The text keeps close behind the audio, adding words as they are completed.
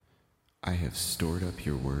I have stored up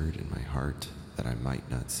your word in my heart that I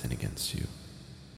might not sin against you.